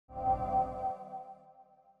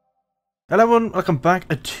Hello everyone, welcome back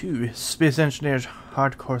to Space Engineers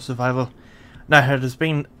Hardcore Survival. Now it has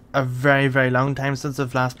been a very long time since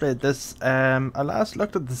I've last played this. I last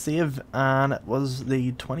looked at the save and it was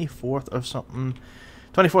the 24th or something.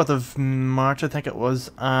 24th of March I think it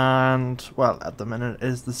was, and well at the minute it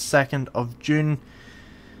is the 2nd of June.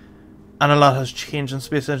 And a lot has changed in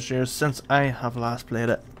Space Engineers since I have last played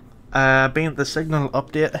it. Being the signal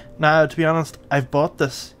update. Now to be honest, I've bought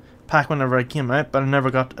this pack whenever it came out, but I never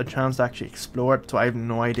got a chance to actually explore it, so I have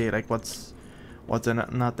no idea like what's in it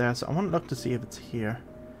and not there. So I want to look to see if it's here.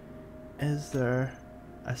 Is there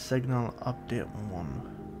a signal update one?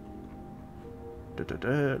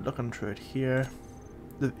 Looking through it here.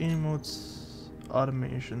 The emotes,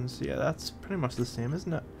 automations, yeah, that's pretty much the same,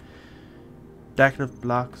 isn't it? Decorative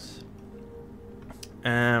blocks.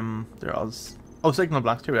 They're all signal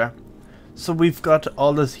blocks. Here we are. So we've got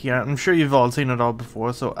all this here. I'm sure you've all seen it all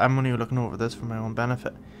before, so I'm only looking over this for my own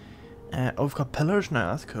benefit. Oh, we've got pillars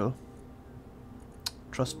now, that's cool.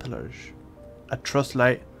 Truss pillars. A truss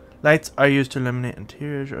light. Lights are used to illuminate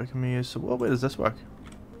interiors or can be used. So what way does this work?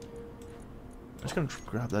 I'm just going to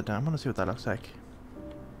grab that down. I want to see what that looks like.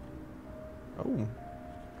 Oh.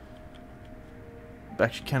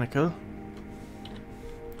 Actually kind of cool.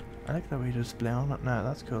 I like the way you display on it now,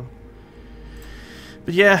 that's cool.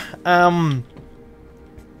 But yeah, a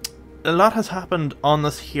lot has happened on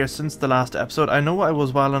this here since the last episode. I know I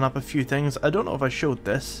was wilding up a few things. I don't know if I showed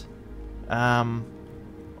this,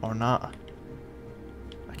 or not.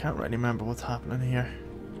 I can't really remember what's happening here.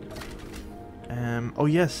 Oh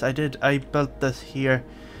yes, I did. I built this here.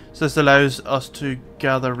 So this allows us to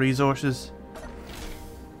gather resources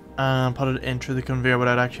and put it into the conveyor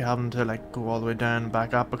without actually having to like go all the way down and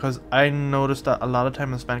back up. Because I noticed that a lot of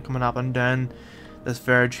time is spent coming up and down this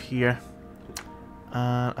verge here.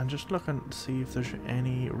 I'm just looking to see if there's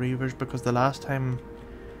any Reavers, because the last time,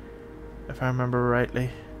 if I remember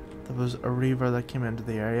rightly, there was a Reaver that came into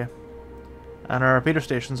the area. And our repeater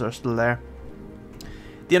stations are still there.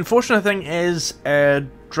 The unfortunate thing is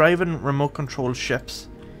driving remote control ships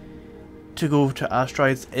to go to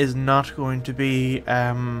asteroids is not going to be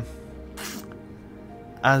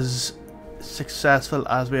as successful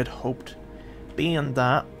as we had hoped, being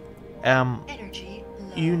that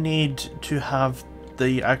you need to have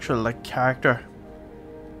the actual like character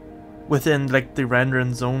within like the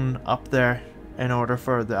rendering zone up there in order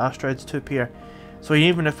for the asteroids to appear. So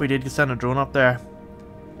even if we did send a drone up there,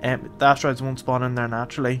 the asteroids won't spawn in there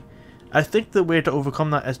naturally. I think the way to overcome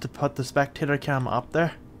that is to put the spectator cam up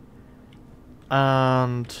there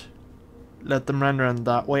and let them render in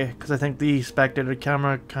that way, because I think the spectator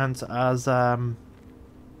camera counts as an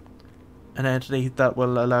entity that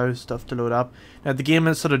will allow stuff to load up. Now the game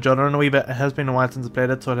is sort of juddering a wee bit. It has been a while since I played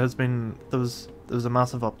it, so it has been there was a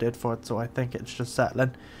massive update for it, so I think it's just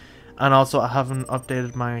settling. And also I haven't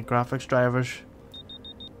updated my graphics drivers.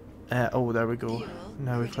 Oh, there we go.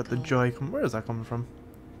 Now we've got the joy coming. Where is that coming from?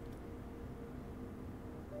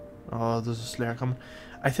 Oh, there's a Slayer coming.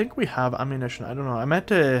 I think we have ammunition. I don't know. I meant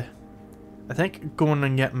to. I think going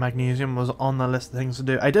and getting magnesium was on the list of things to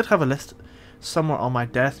do. I did have a list somewhere on my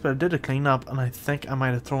desk, but I did a cleanup and I think I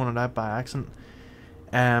might have thrown it out by accident.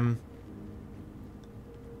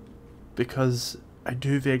 Because I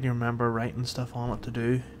do vaguely remember writing stuff on it to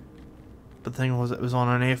do. But the thing was, it was on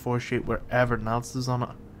an A4 sheet where everything else is on it.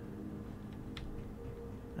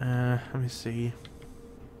 Let me see.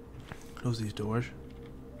 Close these doors.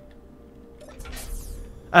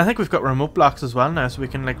 I think we've got remote blocks as well now, so we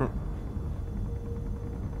can like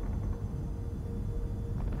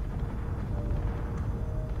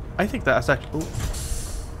I think that's actually.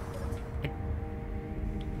 I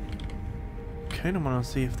kind of want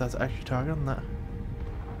to see if that's actually targeting that.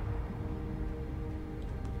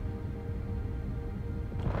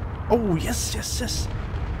 Oh yes, yes.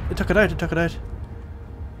 It took it out.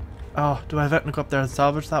 Oh, do I have anything to go up there and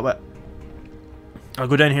salvage that? Wet. I'll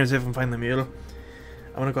go down here and see if I can find the mule.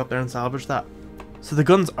 I want to go up there and salvage that. So the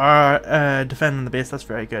guns are defending the base. That's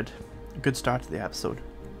very good. A good start to the episode.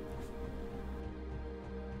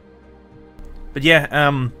 But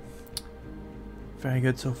yeah, very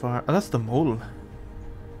good so far. Oh, that's the mole.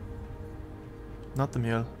 Not the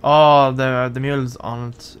mule. Oh, the mule's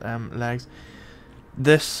on its legs.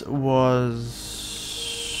 This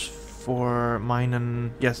was for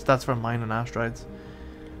mining. Yes, that's for mining asteroids.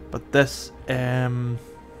 But this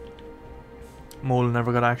mole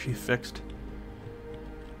never got actually fixed.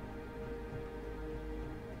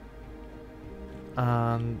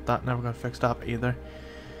 And that never got fixed up either.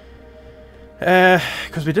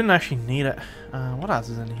 Because we didn't actually need it. What else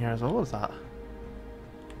is in here as well? What is that?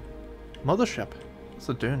 Mothership. What's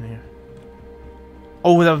it doing here?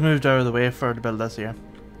 Oh, that was moved out of the way for to build this here.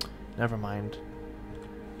 Never mind.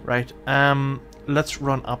 Right, let's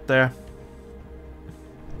run up there.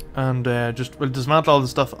 And we'll dismantle all the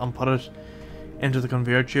stuff and put it into the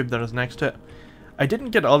conveyor tube that is next to it. I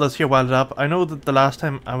didn't get all this here welded up. I know that the last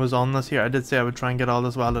time I was on this here, I did say I would try and get all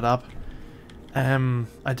this welded up.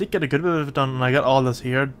 I did get a good bit of it done, and I got all this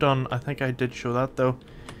here done. I think I did show that though.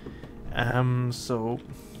 So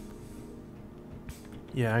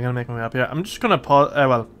yeah, I'm gonna make my way up here. I'm just gonna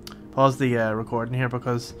pause the recording here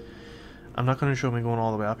because I'm not gonna show me going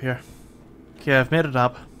all the way up here. Okay, I've made it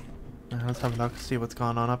up. Let's have a look, see what's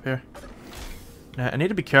going on up here. I need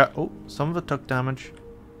to be careful. Oh, some of it took damage.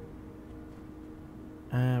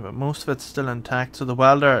 But most of it's still intact, so the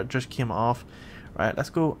welder just came off. Right, let's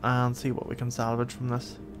go and see what we can salvage from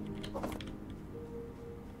this.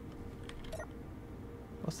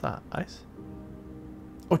 What's that? Ice?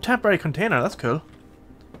 Oh, temporary container, that's cool.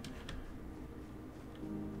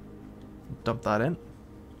 Dump that in.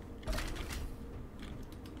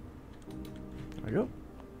 There we go.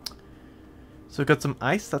 So we've got some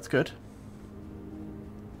ice, that's good.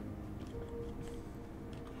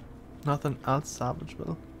 Nothing else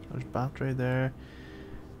salvageable. There's battery there.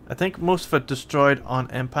 I think most of it destroyed on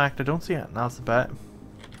impact. I don't see anything else about it.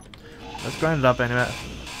 Let's grind it up anyway.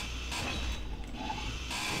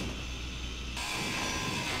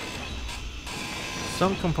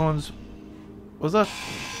 Some components... Was that?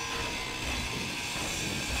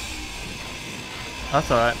 That's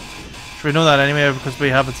alright. Should we know that anyway because we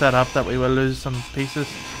have it set up that we will lose some pieces.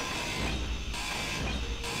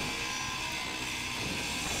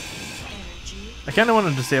 I kind of want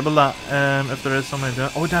to disable that if there is something doing.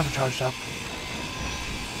 Oh, we don't have it charged up.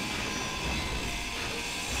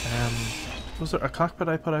 Was there a cockpit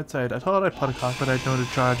I put outside? I thought I put a cockpit out now to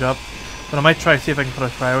charge up, but I might try to see if I can put a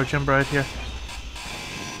cryo chamber out here.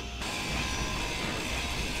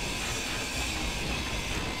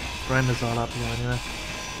 Grind this all up here anyway.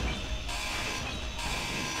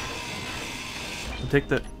 I'll take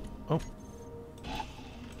the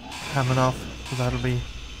hammer off because that'll be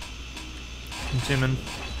consuming.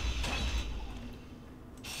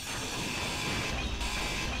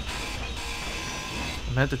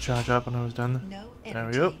 I meant to charge up when I was done. There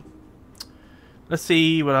we go. Let's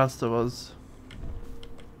see what else there was.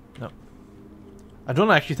 No. I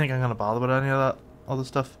don't actually think I'm going to bother with any of that other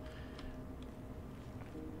stuff.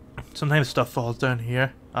 Sometimes stuff falls down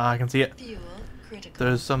here. Ah, I can see it.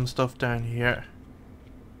 There's some stuff down here.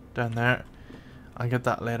 Down there. I'll get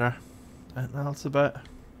that later. Anything else about it?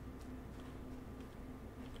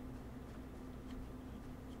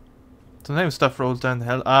 Sometimes stuff rolls down the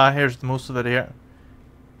hill. Ah, here's most of it here.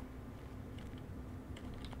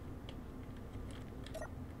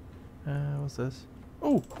 What's this?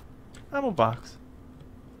 Oh! Ammo box.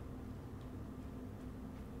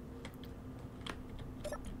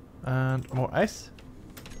 And more ice.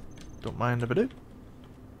 Don't mind if I do.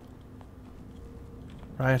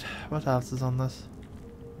 Right, what else is on this?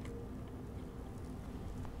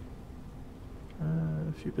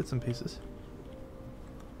 A few bits and pieces.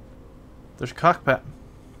 There's a cockpit,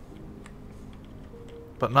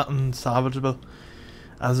 but nothing salvageable,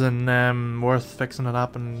 as in worth fixing it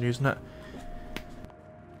up and using it.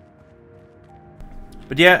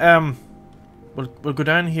 But yeah, we'll go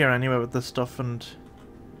down here anyway with this stuff, and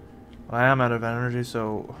I am out of energy,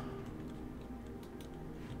 so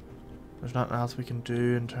there's nothing else we can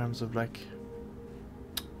do in terms of like.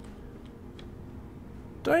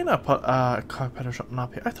 Did I not put a cockpit or something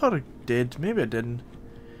up here? I thought I did. Maybe I didn't.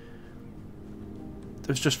 It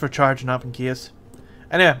was just for charging up in case.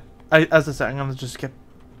 Anyway, as I said, I'm going to just skip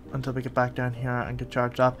until we get back down here and get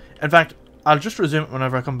charged up. In fact, I'll just resume it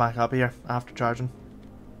whenever I come back up here after charging.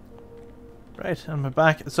 Right, and we're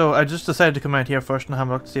back. So I just decided to come out here first and have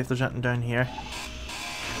a look to see if there's anything down here.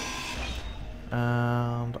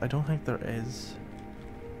 And I don't think there is.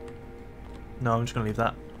 No, I'm just going to leave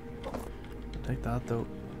that. Take that though.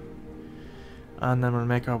 And then we'll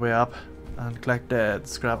make our way up and collect the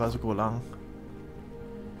scrap as we go along.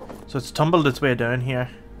 So it's tumbled its way down here.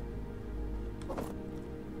 I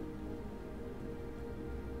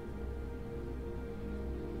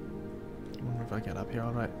wonder if I get up here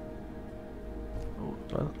alright. Oh,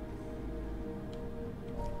 well.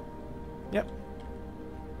 Yep.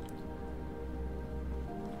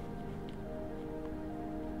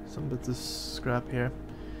 Some bits of scrap here.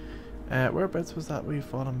 Whereabouts was that wee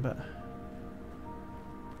fallen bit?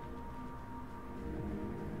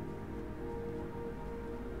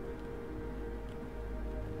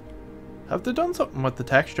 Have they done something with the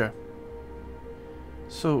texture?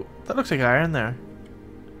 So, that looks like iron there.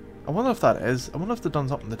 I wonder if that is. I wonder if they've done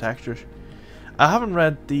something with the textures. I haven't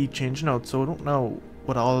read the change notes, so I don't know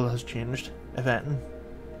what all has changed, if anything.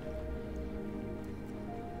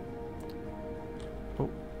 Oh.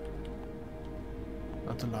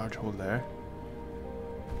 That's a large hole there.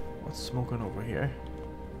 What's smoking over here?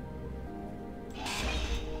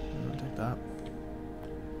 I'll take that.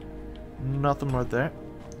 Nothing right there.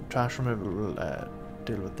 Trash removal will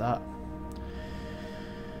deal with that.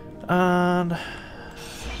 And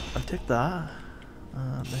I'll take that.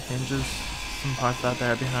 And the hinges, some parts of that there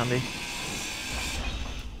would be handy.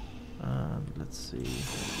 And let's see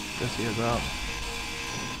this here as well.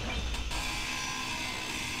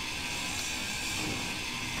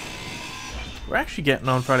 We're actually getting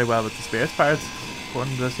on fairly well with the space pirates,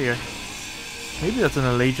 according to this here. Maybe that's an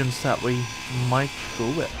allegiance that we might go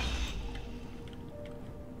with.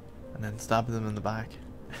 And then stab them in the back.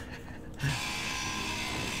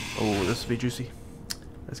 Oh, this will be juicy.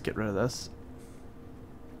 Let's get rid of this.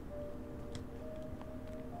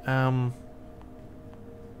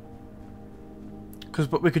 Because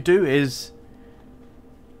what we could do is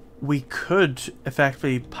we could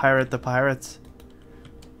effectively pirate the pirates.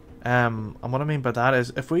 And what I mean by that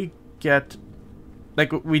is if we get,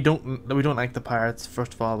 like, we don't like the pirates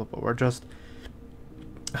first of all, but we're just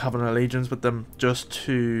having an allegiance with them just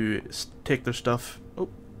to take their stuff. Oh,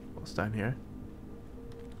 what's down here?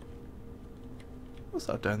 What's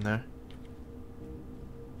that down there?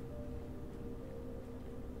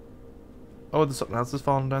 Oh, there's something else that's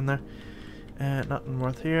falling down there. Nothing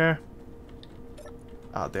worth here.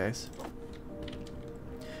 Ah, the ice.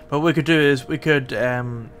 But what we could do is we could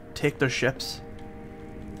take their ships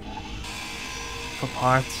for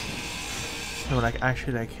parts. You know, like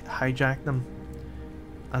actually like hijack them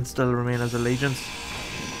and still remain as allegiance.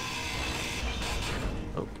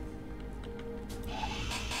 Oh.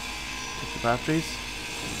 Take the batteries.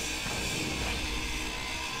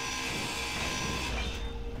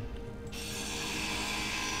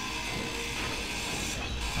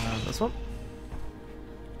 And this one.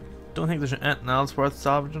 Don't think there's anything else worth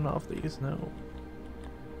salvaging off these, no.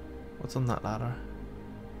 What's on that ladder?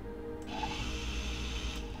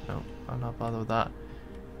 No, I'll not bother with that.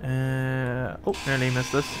 Oh, nearly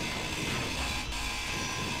missed this.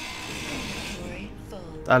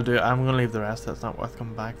 That'll do it. I'm gonna leave the rest. That's not worth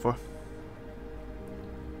coming back for.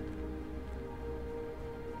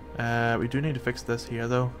 We do need to fix this here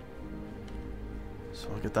though. So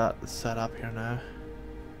I'll get that set up here now.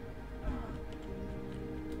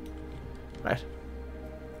 Right.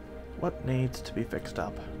 What needs to be fixed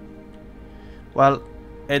up? Well,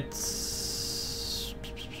 it's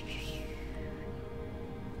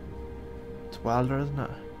welder, isn't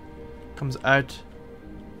it? Comes out.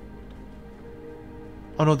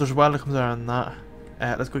 Oh no, there's a welder comes out on that.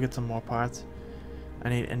 Let's go get some more parts. I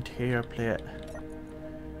need interior plate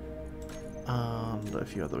and a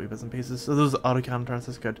few other wee bits and pieces. So those auto cannon turrets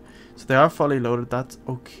is good. So they are fully loaded. That's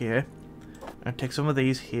okay. I'll take some of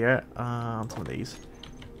these here and some of these.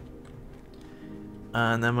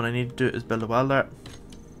 And then what I need to do is build a welder.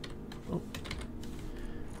 Oh.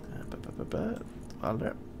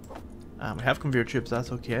 Welder. We have conveyor tubes,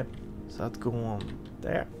 that's okay. So that's going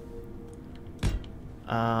there.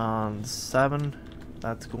 And 7,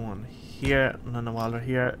 that's going here. And then a welder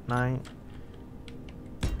here, 9.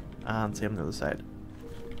 And same on the other side.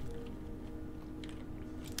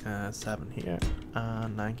 7 here,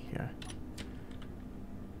 and 9 here.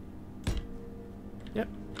 Yep.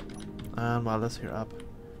 And while this here up.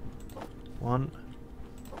 1,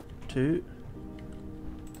 2,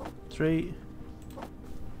 3,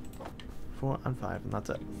 4, and 5, and that's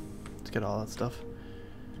it. Let's get all that stuff.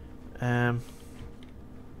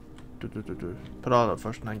 Put all of it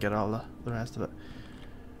first and then get all the rest of it.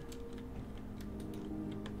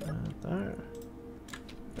 There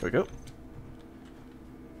we go.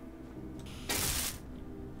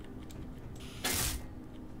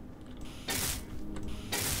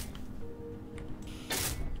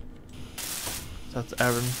 So that's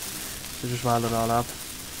everything. So just weld it all up.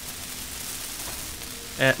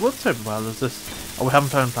 What type of weld is this? Oh, we haven't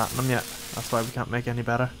found platinum yet. That's why we can't make any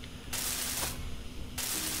better.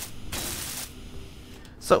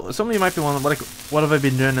 So some of you might be wondering, what have I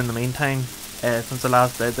been doing in the meantime since I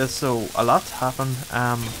last did this? So a lot's happened.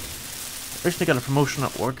 Recently got a promotion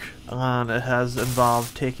at work, and it has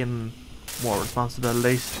involved taking more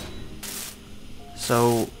responsibilities.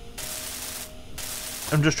 So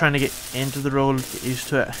I'm just trying to get into the role, get used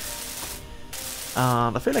to it,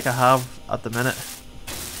 and I feel like I have at the minute,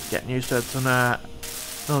 getting used to it. So now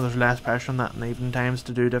there's less pressure on that in the evening times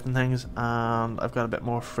to do different things, and I've got a bit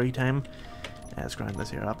more free time. Let's grind this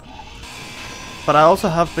here up. But I also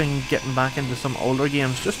have been getting back into some older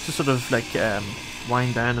games just to sort of like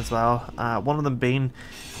wind down as well. One of them being,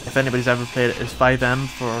 if anybody's ever played it, is 5M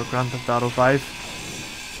for Grand Theft Auto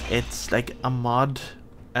 5. It's like a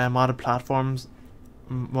modded platforms,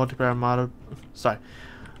 multiplayer modded. Sorry,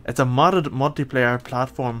 it's a modded multiplayer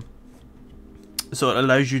platform. So it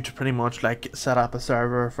allows you to pretty much like set up a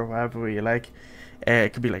server for whatever you like.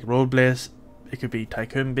 It could be like role based, it could be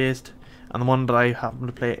tycoon based. And the one that I happen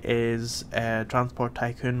to play is Transport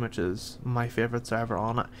Tycoon, which is my favourite server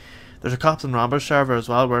on it. There's a Cops and Robbers server as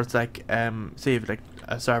well, where it's like, say like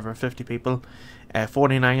a server of 50 people,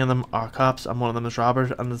 49 of them are cops and one of them is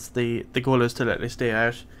robbers, and it's the goal is to literally stay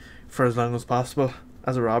out for as long as possible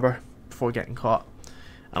as a robber before getting caught.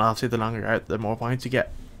 And obviously the longer you're out, the more points you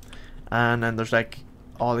get. And then there's like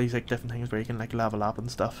all these like different things where you can like level up and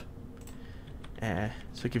stuff. So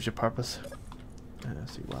it gives you purpose.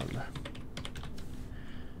 Let's see, Wilder.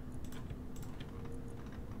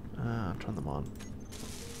 Turn them on.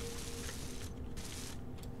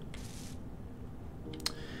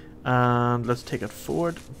 And let's take it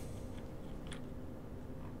forward.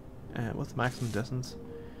 What's the maximum distance?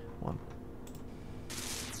 1.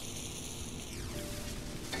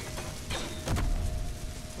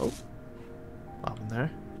 Oh, what happened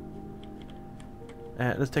there?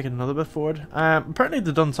 Let's take it another bit forward. Apparently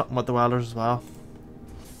they've done something with the welders as well.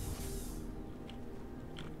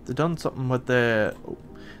 They've done something with the. Oh,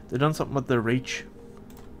 they've done something with the reach.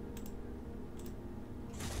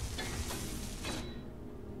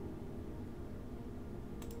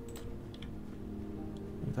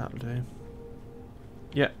 That'll do.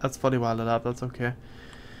 Yeah, that's fully welded up. That's okay.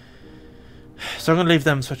 So I'm gonna leave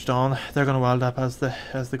them switched on. They're gonna weld up as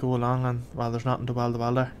they go along, and well, there's nothing to weld the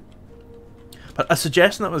welder. But a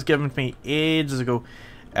suggestion that was given to me ages ago.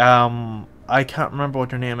 I can't remember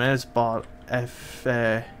what your name is, but if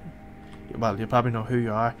well, you probably know who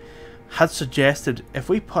you are. Had suggested if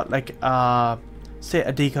we put like say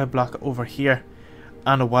a decoy block over here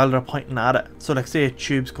and a welder pointing at it. So like say a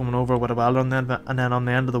tube's coming over with a welder on the end of it, and then on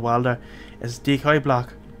the end of the welder is a decoy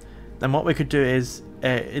block. Then what we could do is,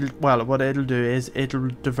 what it'll do is it'll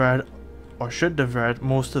divert, or should divert,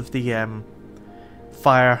 most of the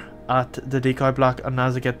fire at the decoy block, and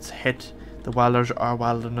as it gets hit, the welders are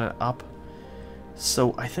welding it up.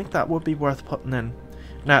 So I think that would be worth putting in.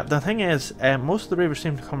 Now the thing is, most of the Reavers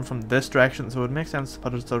seem to come from this direction, so it would make sense to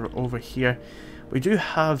put it sort of over here. We do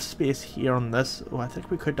have space here on this. Oh, I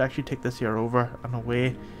think we could actually take this here over and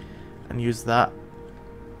away and use that.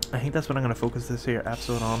 I think that's what I'm going to focus this here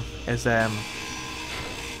episode on, is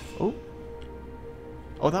oh,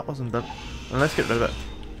 that wasn't built. Well, let's get rid of it,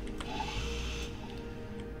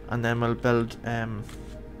 and then we'll build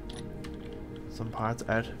some parts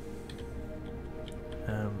out.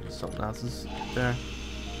 Something else is there.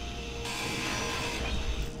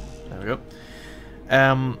 There we go.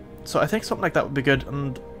 So I think something like that would be good,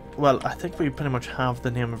 and well, I think we pretty much have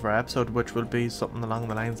the name of our episode, which will be something along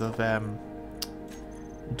the lines of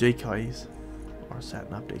decoys, or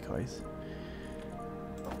setting up decoys.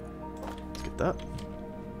 Let's get that,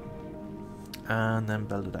 and then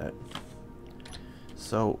build it out.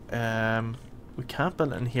 So we can't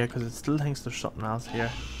build it in here because it still thinks there's something else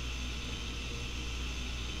here,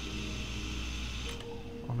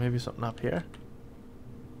 or maybe something up here.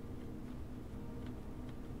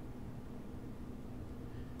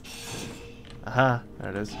 Aha,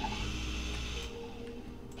 there it is.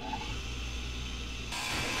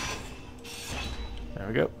 There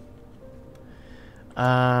we go.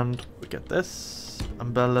 And we get this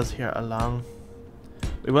and build this here along.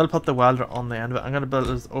 We will put the welder on the end of it. I'm going to build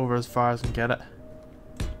this over as far as I can get it.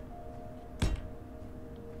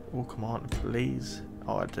 Oh, come on, please.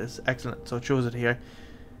 Oh, it is excellent. So it shows it here.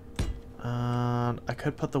 And I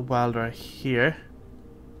could put the welder here.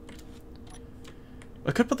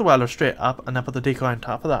 I could put the welder straight up and then put the decoy on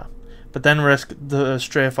top of that, but then risk the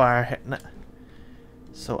stray fire hitting it.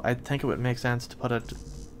 So I think it would make sense to put it.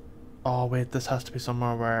 Oh wait, this has to be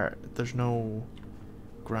somewhere where there's no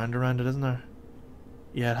ground around it, isn't there?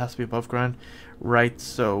 Yeah, it has to be above ground. Right,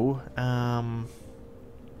 so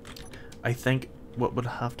I think what would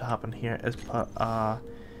have to happen here is put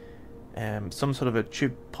some sort of a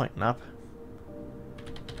tube pointing up.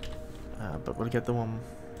 But we'll get this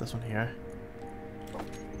one here.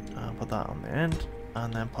 Put that on the end,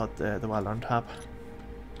 and then put the welder on top.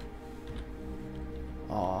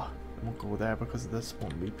 Oh, it won't go there because of this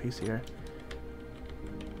one wee piece here.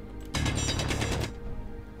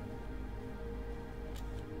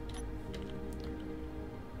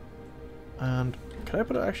 And can I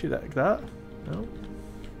put it actually like that? No.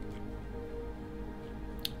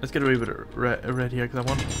 Let's get a wee bit of red here because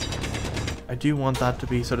I do want that to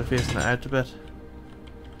be sort of facing out a bit.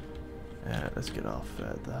 Let's get off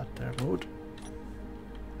that there mode.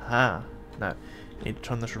 Ah, now need to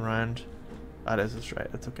turn this around. That is just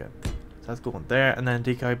right. That's okay. So that's going there, and then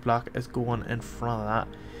decoy block is going in front of that.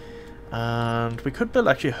 And we could build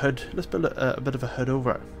actually a hood. Let's build a bit of a hood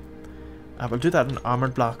over it. We'll do that in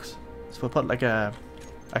armored blocks. So we'll put like a.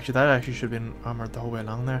 Actually, that actually should be armored the whole way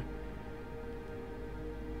along there.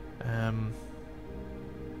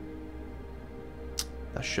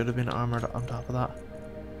 That should have been armored on top of that.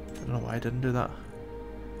 I don't know why I didn't do that.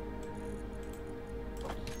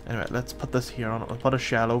 Anyway, let's put this here on it. We'll put a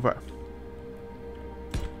shell over it.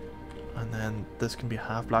 And then this can be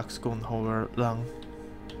half blocks going the whole way along.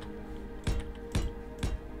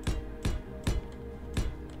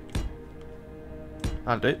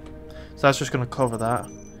 That'll do. So that's just going to cover that.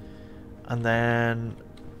 And then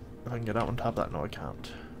if I can get out on top of that, no I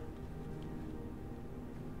can't.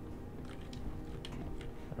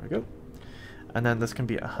 There we go. And then this can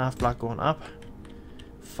be a half block going up,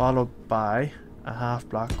 followed by a half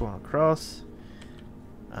block going across,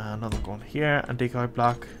 another going here, and decoy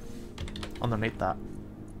block underneath that.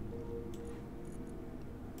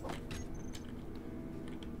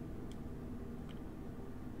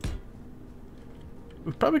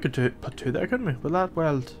 We probably could put two there, couldn't we? Will that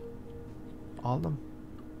weld all of them?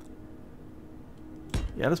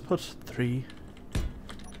 Yeah, let's put 3.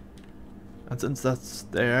 And since that's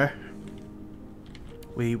there,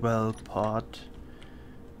 we will put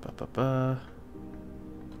a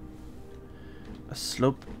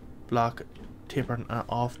slope block tapering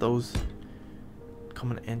off those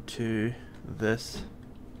coming into this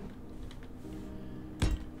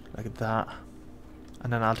like that,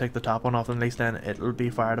 and then I'll take the top one off, and at least then it'll be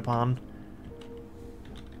fired upon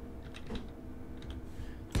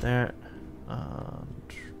there. And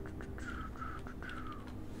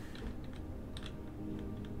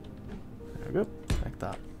there we go, like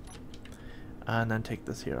that. And then take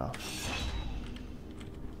this here off.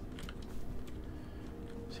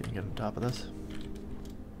 So you can get on top of this.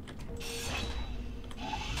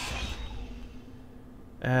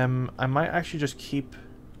 I might actually just keep...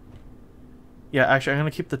 Yeah, actually I'm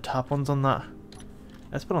going to keep the top ones on that.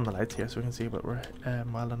 Let's put on the lights here so we can see what we're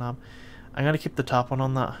welding up. I'm going to keep the top one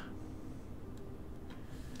on that.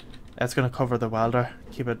 It's going to cover the welder.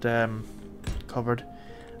 Keep it covered.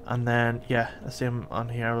 And then, yeah, the same on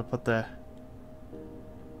here. We'll put the...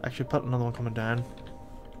 Actually, put another one coming down.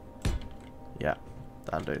 Yeah,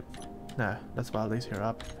 that'll do. Now, let's weld these here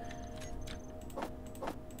up.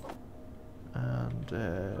 And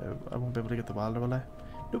I won't be able to get the welder, will I?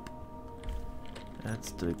 Nope.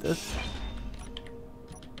 Let's delete this.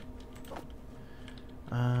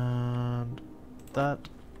 And that.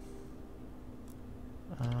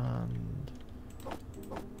 And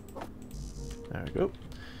there we go.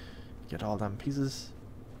 Get all them pieces.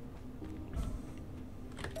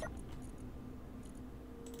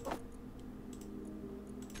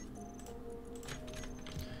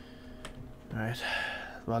 Alright,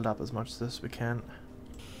 weld up as much as we can.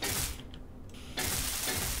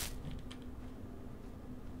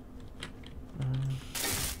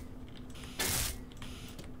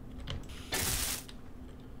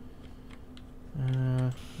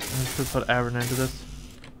 Let's put iron into this.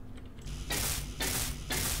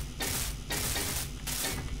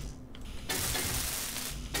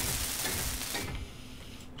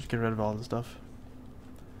 Just get rid of all the stuff.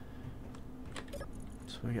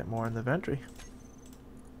 We get more in the inventory.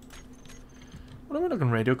 What are we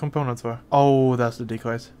looking radio components for? Oh, that's the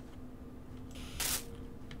decoys.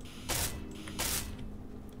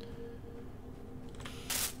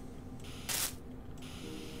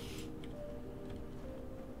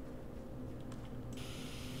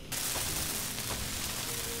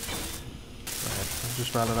 Right, let's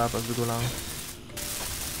just weld it up as we go along.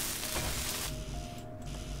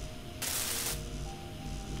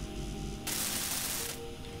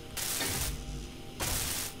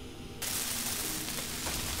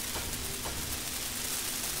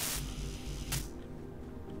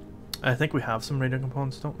 I think we have some radio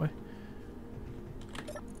components, don't we?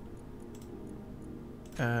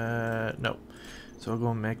 No. So we'll go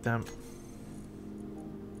and make them.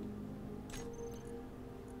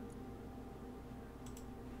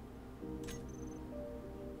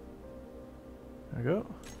 There we go.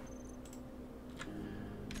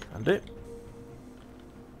 That'll do.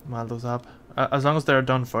 Weld those up. As long as they're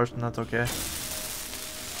done first, and that's okay.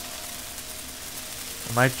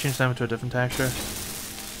 I might change them to a different texture.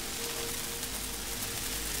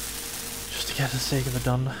 Get the sake of it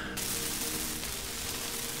done.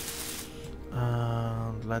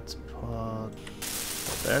 And let's put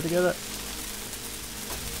that there together.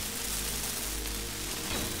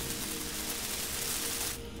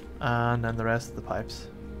 and then the rest of the pipes.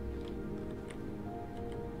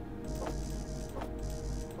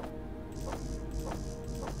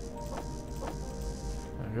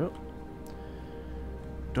 There we go.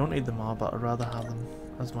 Don't need them all, but I'd rather have them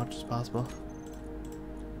as much as possible.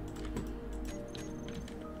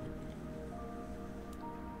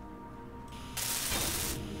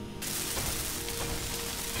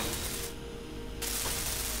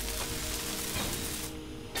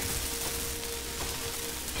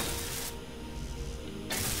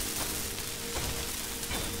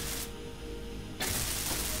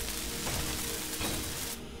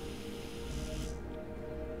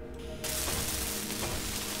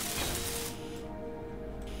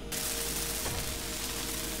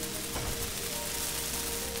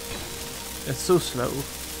 It's so slow.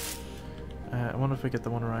 I wonder if we get the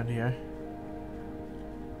one around here.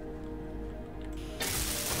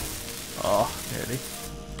 Oh, nearly.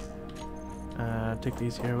 Take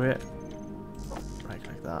these here with it. Right,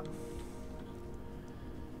 like that.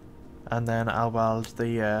 And then I'll weld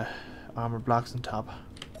the armor blocks on top.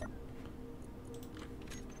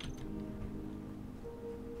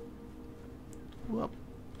 Whoop.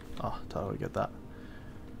 Oh, thought I would get that.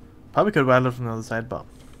 Probably could weld it from the other side, but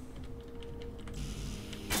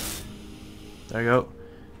there you go.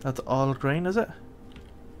 That's all green, is it?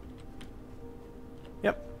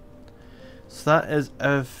 Yep. So that is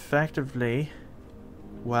effectively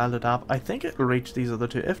welded up. I think it'll reach these other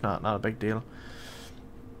two. If not, not a big deal.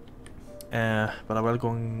 But I will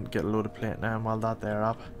go and get a load of plate now and weld that there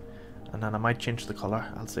up. And then I might change the colour.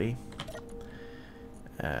 I'll see.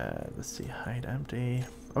 Let's see. Hide empty.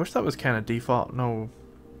 I wish that was kind of default. No.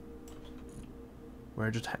 Where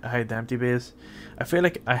just hide the empty base. I feel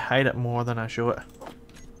like I hide it more than I show it.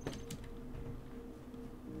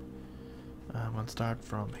 We'll start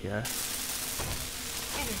from here.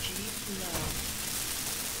 Energy low.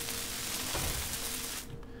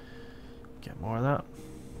 Get more of that.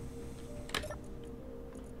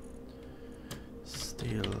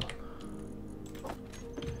 Steel.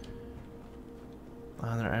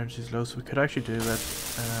 And their energy's low, so we could actually do it.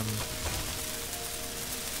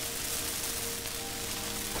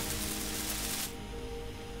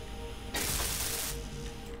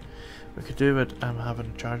 We could do it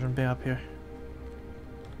having a charging bay up here.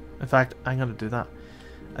 In fact, I'm gonna do that.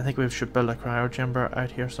 I think we should build a cryo chamber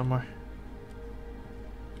out here somewhere.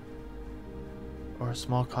 Or a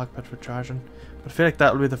small cockpit for charging. But I feel like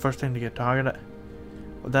that will be the first thing to get targeted.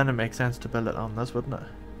 Well, then it makes sense to build it on this, wouldn't it?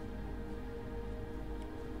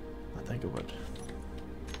 I think it would.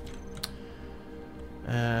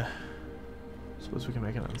 Suppose we can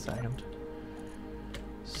make it in a second.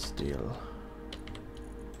 Steel.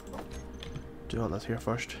 Do all this here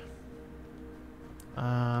first.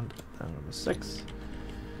 And then number 6.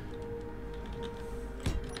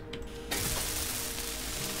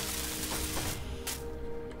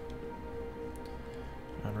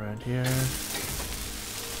 And around here.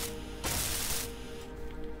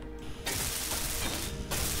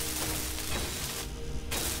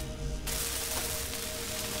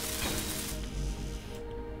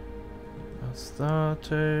 That's that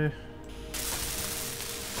too.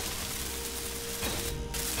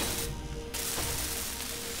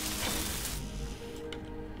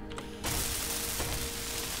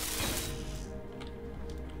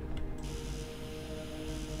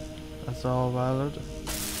 That's all valid.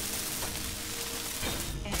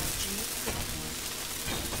 Energy critical.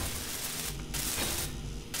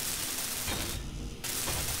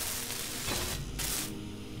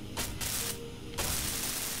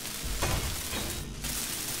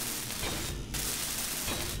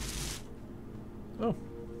 Oh.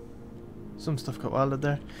 Some stuff got welded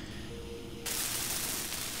there.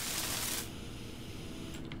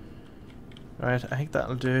 Right, I think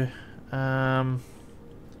that'll do.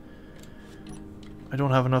 I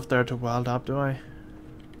don't have enough there to weld up, do I?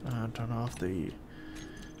 Turn off the...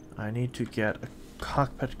 I need to get a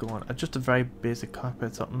cockpit going. Just a very basic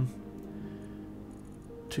cockpit, something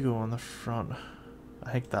to go on the front.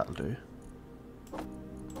 I think that'll do.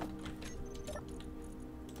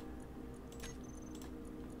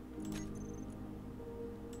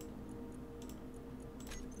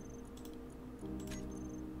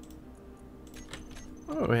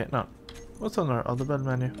 Oh wait, no. What's on our other build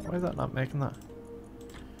menu? Why is that not making that?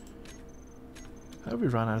 Have we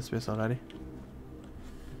run out of space already?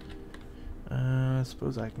 I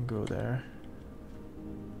suppose I can go there.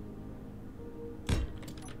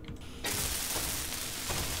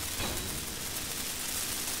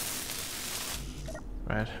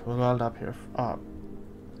 Right, we'll weld up here. Oh.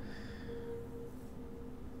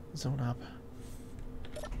 Zone up.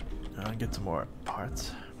 And get some more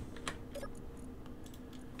parts.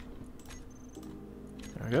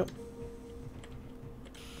 There we go.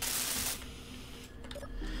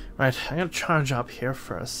 Right, I'm gonna charge up here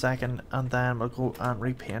for a second and then we'll go and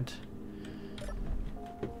repaint.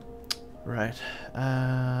 Right,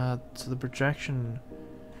 so the projection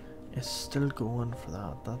is still going for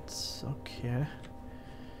that. That's okay.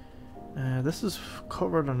 This is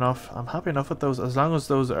covered enough. I'm happy enough with those. As long as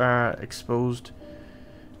those are exposed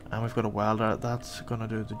and we've got a welder, that's gonna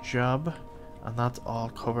do the job. And that's all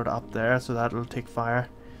covered up there, so that'll take fire.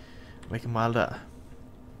 We can weld it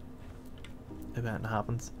if anything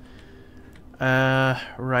happens.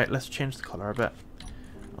 Right, let's change the colour a bit.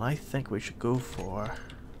 I think we should go for...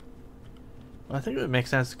 Well, I think it would make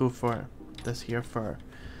sense to go for this here for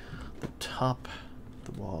the top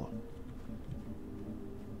of the wall.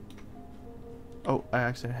 Oh, I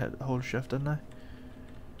actually hit hold shift, didn't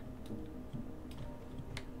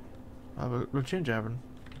I? We'll change everything.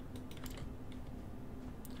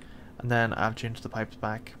 And then I'll change the pipes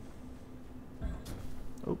back.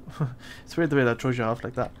 Oh, it's weird the way that throws you off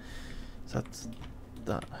like that. So that's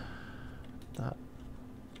that.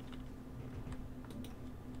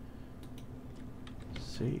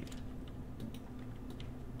 See.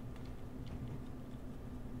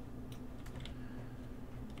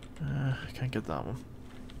 I can't get that one.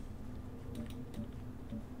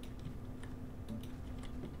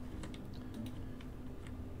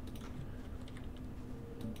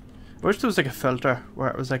 I wish there was like a filter where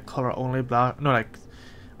it was like color only block, no, like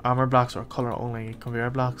armor blocks or color only conveyor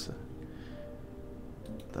blocks.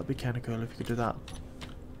 That'd be kind of cool if you could do that.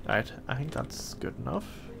 Right, I think that's good enough.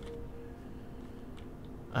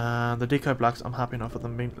 And the decoy blocks, I'm happy enough with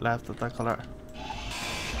them being left at that color.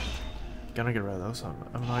 Gonna get rid of those, I'm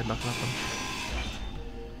annoyed looking at them.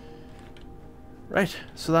 Right,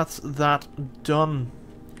 so that's that done.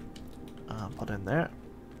 Put in there.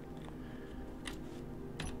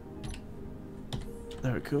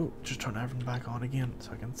 There we go. Just turn everything back on again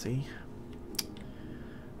so I can see.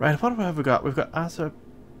 Right, what have we got? We've got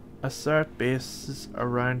assert bases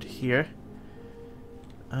around here.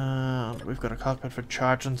 We've got a cockpit for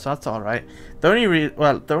charging, so that's all right. The only reason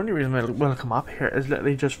we'll come up here is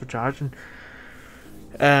literally just for charging.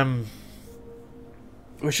 We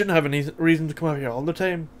shouldn't have any reason to come up here all the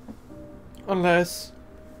time, unless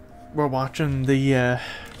we're watching the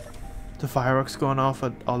fireworks going off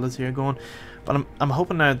with all this here going. But I'm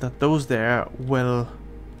hoping now that those there will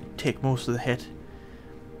take most of the hit.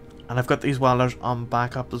 And I've got these welders on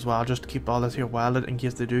backup as well, just to keep all this here welded in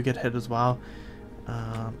case they do get hit as well.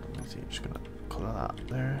 Let's see, I'm just gonna colour that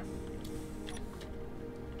there.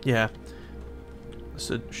 Yeah,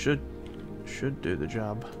 so should do the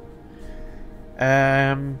job.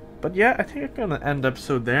 But yeah, I think I'm gonna end the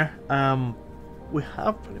episode there. We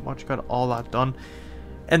have pretty much got all that done.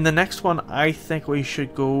 In the next one, I think we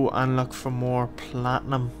should go and look for more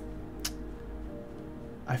platinum.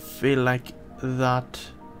 I feel like that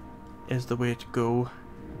is the way to go.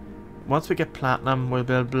 Once we get platinum, we'll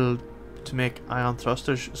be able to make ion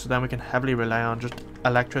thrusters, so then we can heavily rely on just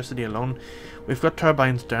electricity alone. We've got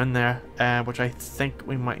turbines down there, which I think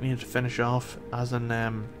we might need to finish off, as in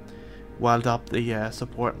weld up the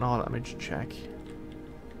support and all. Let me just check.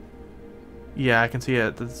 Yeah, I can see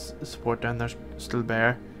it. The support down there's still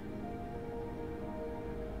bare.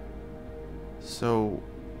 So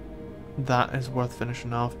that is worth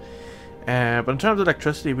finishing off. But in terms of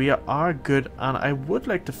electricity, we are good, and I would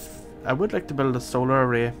like to build a solar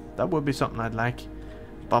array. That would be something I'd like.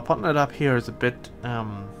 But putting it up here is a bit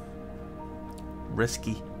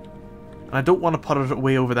risky. And I don't want to put it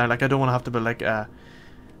way over there. Like, I don't want to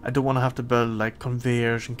have to build like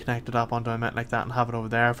conveyors and connect it up onto a net like that and have it over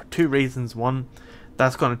there for two reasons. One,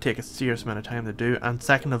 that's going to take a serious amount of time to do, and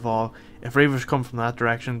second of all, if Reavers come from that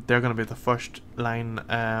direction, they're going to be the first line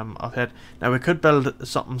of hit. Now we could build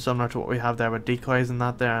something similar to what we have there with decoys and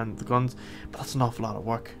that there and the guns, but that's an awful lot of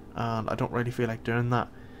work, and I don't really feel like doing that.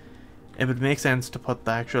 It would make sense to put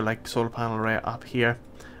the actual like solar panel array up here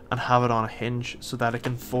and have it on a hinge so that it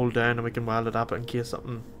can fold down and we can weld it up in case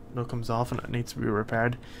something comes off and it needs to be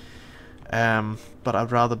repaired. But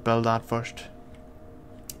I'd rather build that first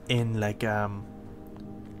in like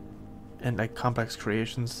complex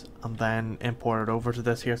creations and then import it over to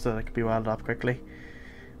this here so that it can be welded up quickly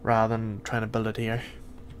rather than trying to build it here.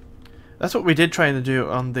 That's what we did try to do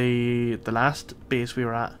on the last base we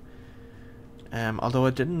were at. Although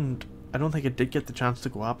I don't think it did get the chance to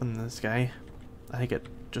go up in the sky. I think it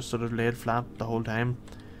just sort of laid flat the whole time,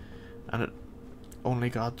 and it only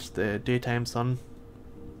got the daytime sun,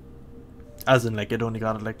 as in like it only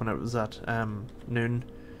got it like when it was at noon.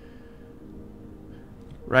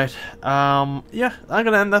 Right, yeah, I'm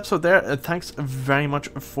gonna end the episode there. Thanks very much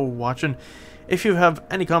for watching. If you have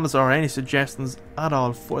any comments or any suggestions at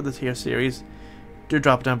all for this here series, do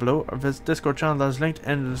drop it down below or visit Discord channel that is linked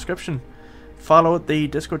in the description. Follow the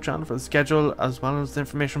Discord channel for the schedule as well as the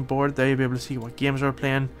information board. There you'll be able to see what games we're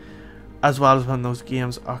playing as well as when those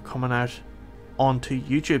games are coming out onto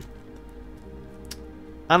YouTube.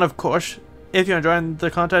 And of course, if you're enjoying the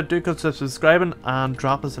content, do consider subscribing and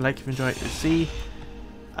drop us a like if you enjoy what you see.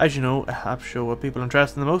 As you know, it helps show what people are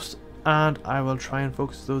interested in the most, and I will try and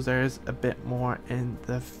focus those areas a bit more in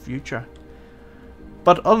the future.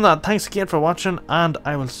 But other than that, thanks again for watching, and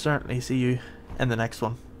I will certainly see you in the next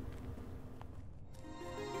one.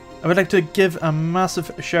 I would like to give a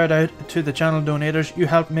massive shout out to the channel donators. You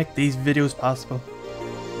help make these videos possible.